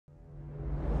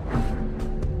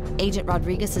Agent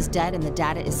Rodriguez is dead and the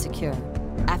data is secure.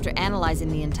 After analyzing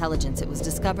the intelligence, it was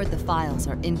discovered the files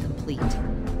are incomplete.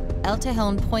 El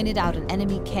Tejon pointed out an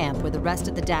enemy camp where the rest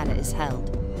of the data is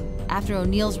held. After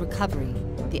O'Neill's recovery,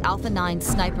 the Alpha 9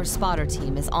 sniper spotter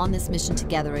team is on this mission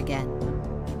together again.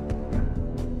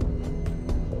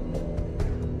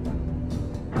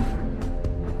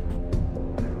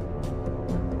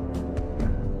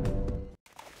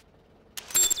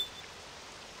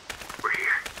 We're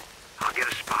here. I'll get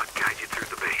a spot, guide you through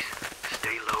the base.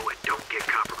 Stay low and don't get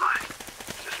compromised.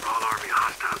 There's a small army of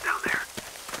hostiles down there.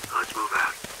 Let's move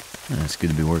out. It's good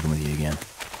to be working with you again.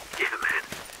 Yeah, man.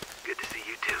 Good to see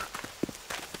you too.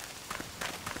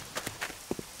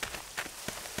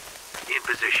 In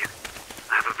position.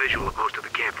 I have a visual of most of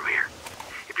the camp from here.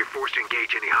 If you're forced to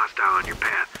engage any hostile on your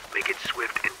path, make it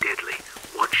swift and deadly.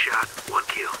 One shot, one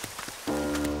kill.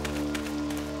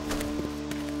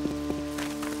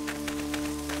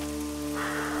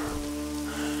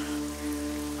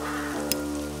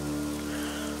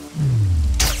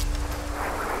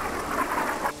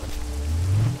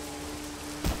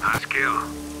 Nice kill.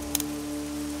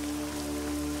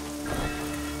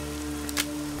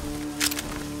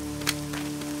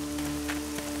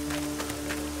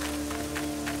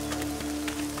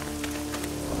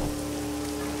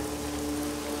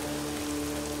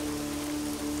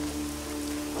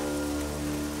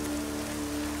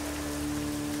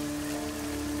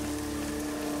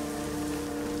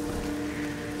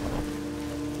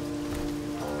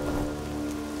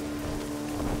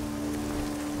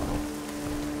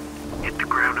 Hit the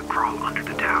ground and crawl under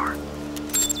the tower.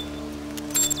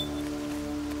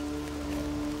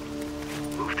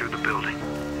 Move through the building.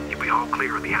 You'll be all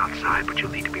clear on the outside, but you'll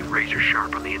need to be razor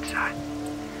sharp on the inside.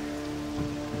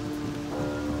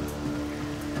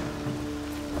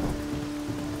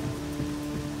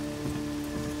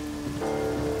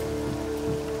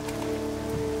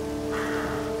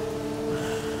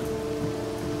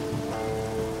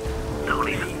 Don't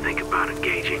even think about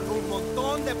engaging. Un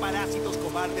montón de parásitos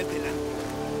cobardes delante.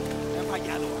 Me han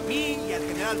fallado a mí y al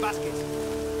general Vázquez.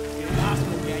 Qué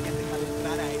asco que hayan dejado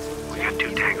entrar a esos. We got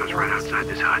two tangos right outside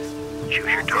this hut.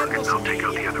 Choose your target and I'll take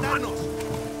out the other one.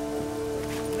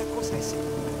 Una cosa es si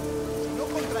no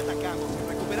contraatacamos y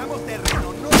recuperamos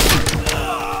terreno, no.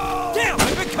 Damn,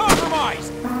 I've been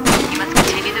compromised! You must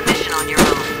continue the mission on your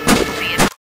own. See it.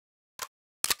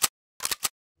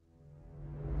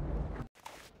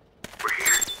 We're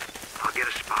here. I'll get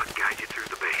a spot, guide you through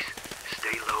the base.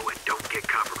 Stay low and don't get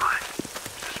compromised.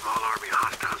 There's a small army of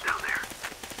hostiles down there.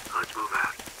 Let's move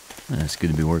out. It's good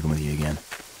to be working with you again.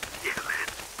 Yeah, man.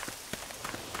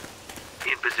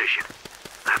 In position.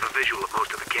 I have a visual of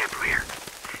most of the camp from here.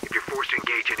 If you're forced to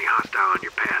engage any hostile on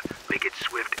your path, make it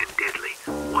swift and deadly.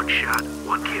 One shot,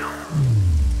 one kill.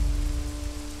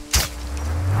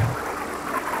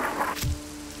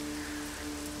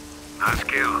 Nice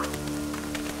kill.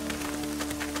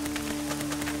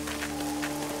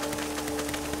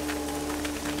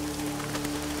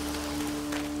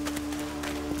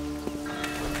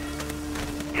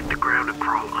 Hit the ground and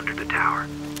crawl under the tower.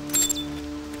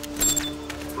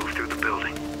 Move through the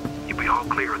building. You'll be all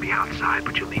clear on the outside,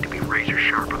 but you'll need to be razor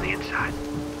sharp on the inside.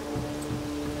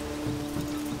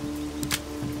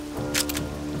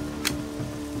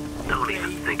 Don't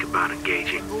even think about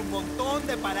engaging. Tengo un montón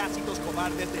de parásitos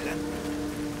cobardes delante.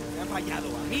 Me han fallado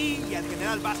a mí y al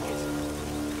general Vázquez.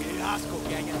 Qué asco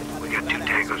que hayan dejado We got two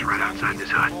entrar a esos tangos right outside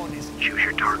this hut. mamones. Choose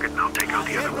your target and I'll take out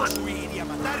the other Hacernos one. huir y a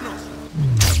matarnos.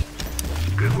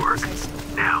 Good work.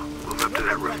 Now, move up to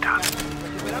that rooftop.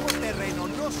 Recuperamos terreno,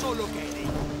 no solo caeré.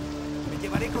 Me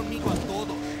llevaré conmigo a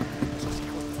todos esos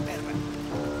hijos de perra.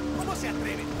 ¿Cómo se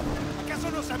atreven? ¿Acaso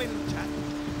no saben luchar?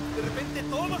 De repente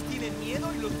todos tienen miedo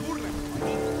y los burlan.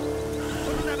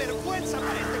 Son una vergüenza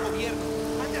para este gobierno.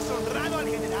 Han deshonrado al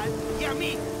general y a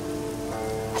mí.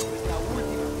 Es la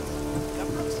última vez. La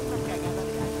próxima cagada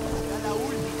de año será la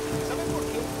última. ¿Saben por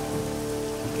qué?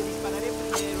 Porque dispararé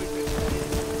primero y prepararé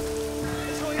después.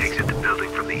 Eso es. Exit the building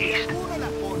from the Si east. alguno la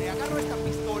pone, agarro esta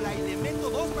pistola y le meto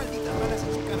dos malditas balas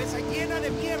en su cabeza llena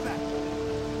de mierda.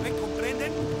 ¿Me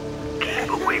comprenden? Keep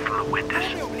away from the No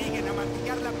windows. me obliguen a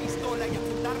martillar la pistola y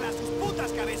apuntarla a sus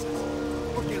putas cabezas.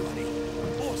 Porque lo haré.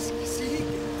 Oh, sí, sí,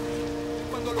 que lo haré.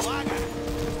 Cuando lo haga,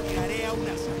 tiraré a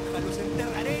una zanja, los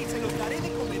enterraré y se los daré de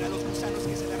comer a los gusanos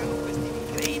que se darán un festín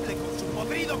increíble con su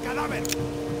podrido cadáver.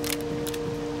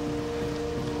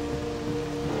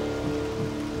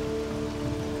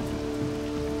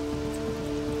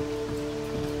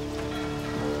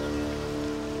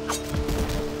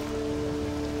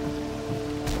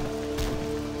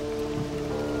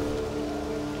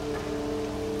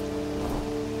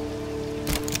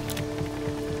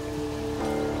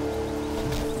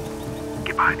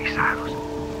 by these silos.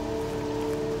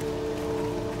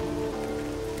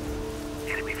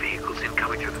 Enemy vehicles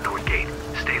incoming through the north gate.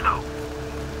 Stay low.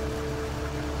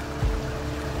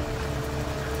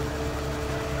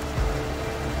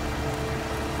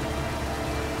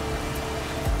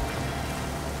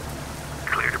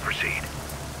 Clear to proceed.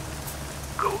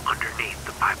 Go underneath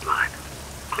the pipeline.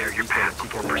 Clear your path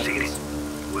before proceeding.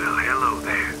 Well, hello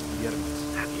there.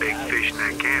 That big fish in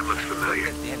that can looks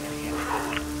familiar.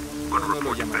 Hold. Want to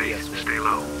report to base. Stay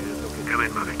low. Come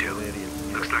in, Mother 2.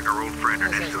 Looks like our old friend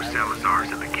Ernesto Salazar's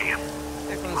in the camp.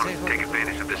 Want us to take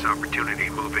advantage of this opportunity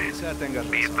and move in.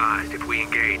 Be advised, if we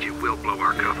engage, it will blow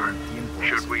our cover.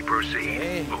 Should we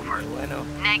proceed? Over.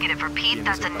 Negative. Repeat,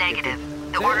 that's a negative.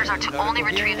 The orders are to only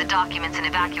retrieve the documents and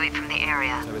evacuate from the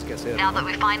area. Now that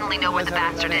we finally know where the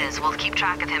bastard is, we'll keep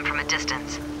track of him from a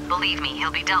distance. Believe me,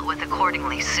 he'll be dealt with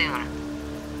accordingly soon.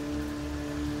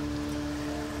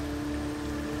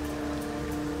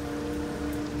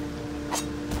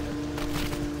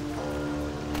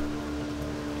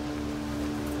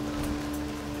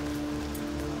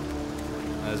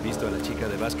 ¿Has visto a la chica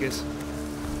de Vázquez?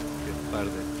 Qué par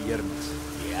de piernas.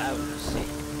 Diablo, sí.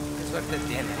 Qué suerte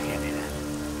tiene, general.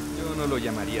 Yo no lo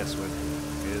llamaría suerte.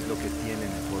 Es lo que tienen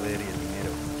el poder y el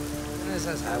dinero. En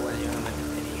esas aguas yo no me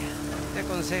metería. Te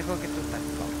aconsejo que tú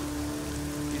tampoco.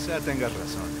 Quizá tengas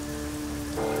razón.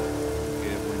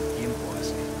 Qué buen tiempo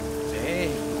hace.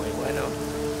 Sí, muy bueno.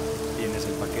 ¿Tienes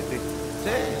el paquete?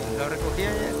 Sí, lo recogí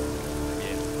ayer.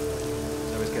 Bien.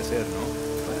 Sabes qué hacer, ¿no?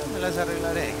 Bueno, me las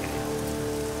arreglaré, creo.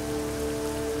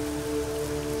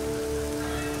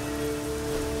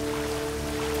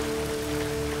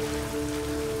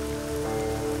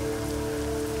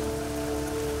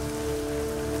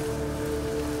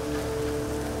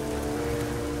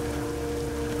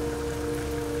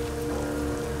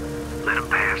 Let them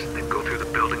pass, then go through the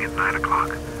building at 9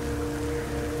 o'clock.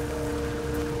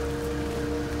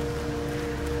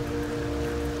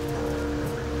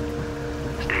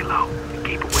 Stay low and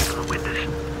keep away from the windows.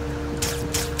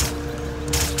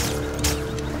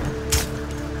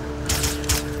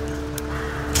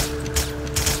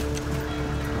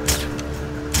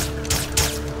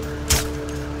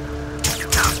 Do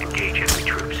not engage enemy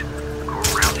troops. Go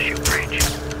around the shooting range.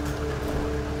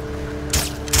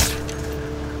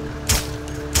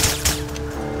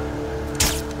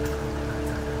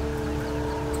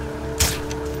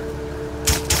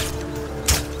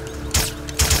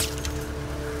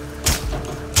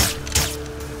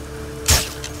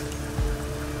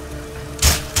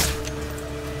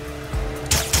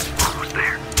 Almost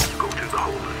there. Go through the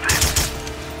hole in the fence.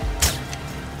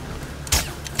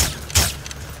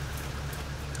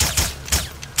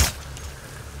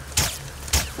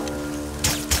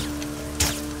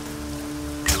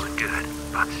 Doing good.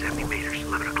 About 70 meters,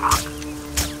 11 o'clock.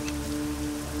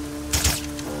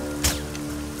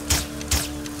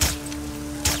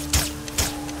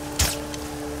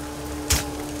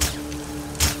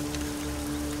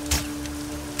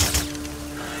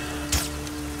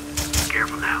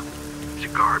 Careful now.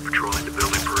 There's a guard patrolling the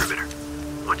building perimeter.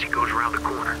 Once he goes around the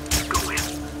corner, you go in.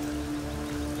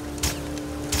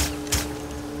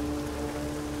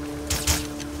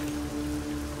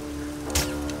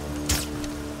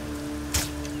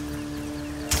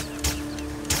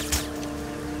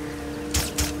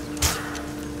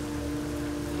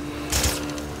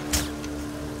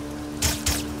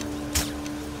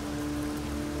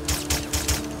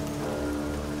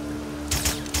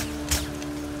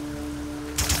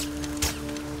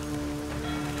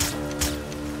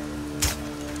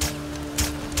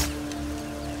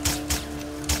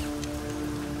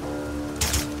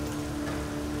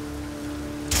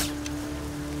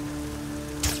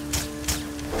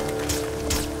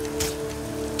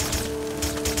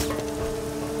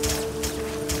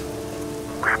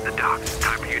 Grab the dock.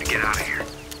 Time for you to get out of here.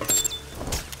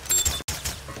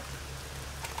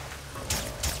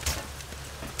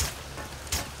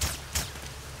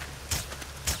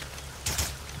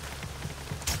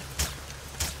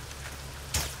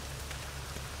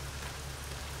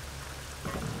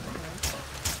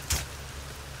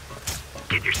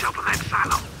 Get yourself in that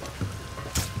silo.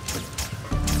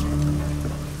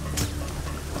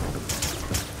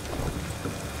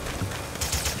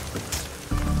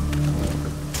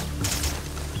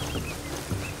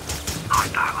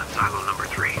 Hostile on silo number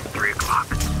 3, 3 o'clock.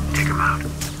 Take him out.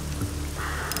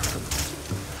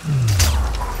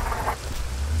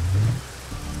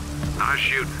 Nice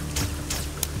shooting.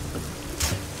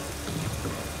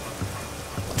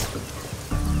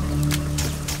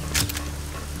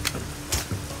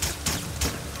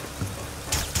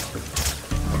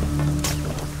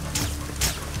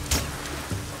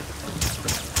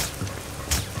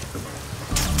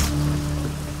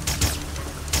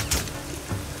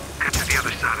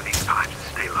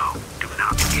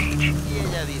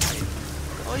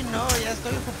 Hoy no, ya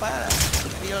estoy ocupada.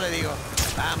 Y yo le digo,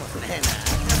 vamos, nena,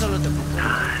 ya solo te ocupo.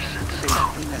 Te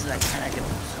imaginas la cara que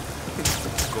puso.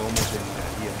 ¿Cómo se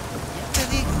enteraría? Ya te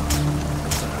digo.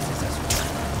 ¿Conoces a su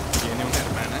hermana? ¿Tiene una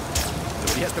hermana?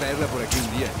 Deberías traerla por aquí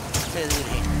un día. Te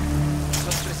diré.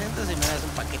 Los presento si me das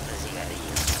un paquete de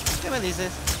cigarrillos. ¿Qué me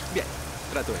dices? Bien,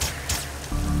 trato hecho.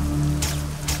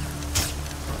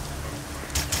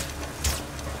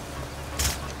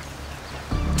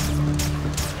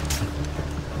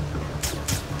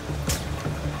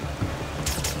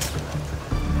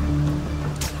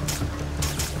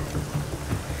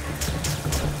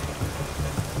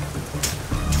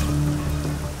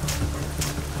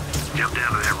 Jump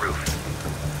down to that roof.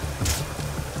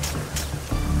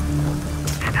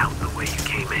 Head out the way you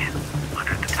came in.